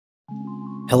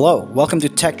Hello, welcome to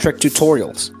Tech Trick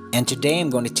Tutorials, and today I'm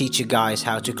going to teach you guys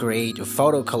how to create a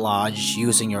photo collage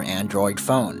using your Android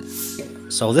phone.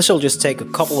 So this will just take a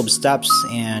couple of steps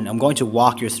and I'm going to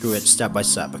walk you through it step by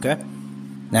step, okay?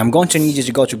 Now I'm going to need you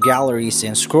to go to galleries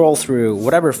and scroll through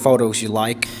whatever photos you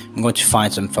like. I'm going to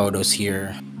find some photos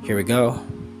here. Here we go.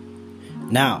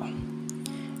 Now,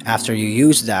 after you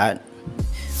use that,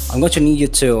 I'm going to need you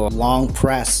to long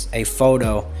press a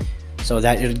photo so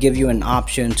that it'll give you an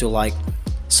option to like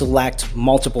select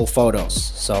multiple photos.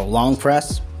 So long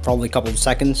press, probably a couple of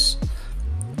seconds,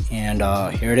 and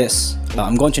here it is.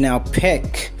 I'm going to now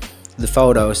pick the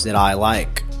photos that I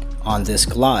like on this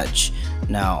collage.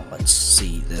 Now let's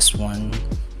see this one.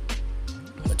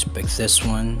 Let's pick this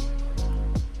one.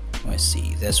 Let's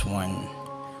see this one.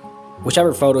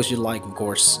 Whichever photos you like, of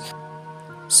course.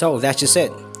 So that's just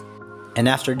it. And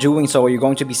after doing so, you're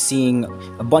going to be seeing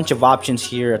a bunch of options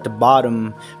here at the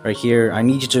bottom right here. I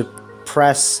need you to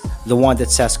press the one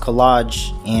that says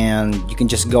collage, and you can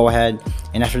just go ahead,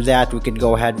 and after that we could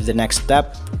go ahead with the next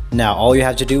step. Now all you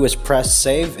have to do is press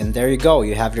save, and there you go,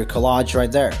 you have your collage right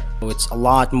there. So it's a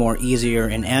lot more easier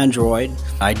in Android.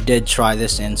 I did try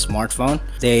this in smartphone.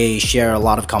 They share a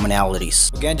lot of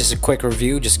commonalities. Again, just a quick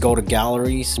review, just go to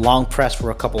galleries, long press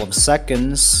for a couple of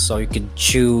seconds so you can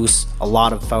choose a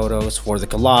lot of photos for the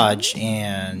collage,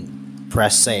 and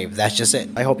press save. That's just it.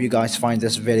 I hope you guys find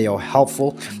this video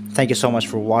helpful. Thank you so much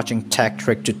for watching Tech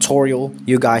Trick Tutorial.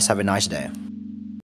 You guys have a nice day.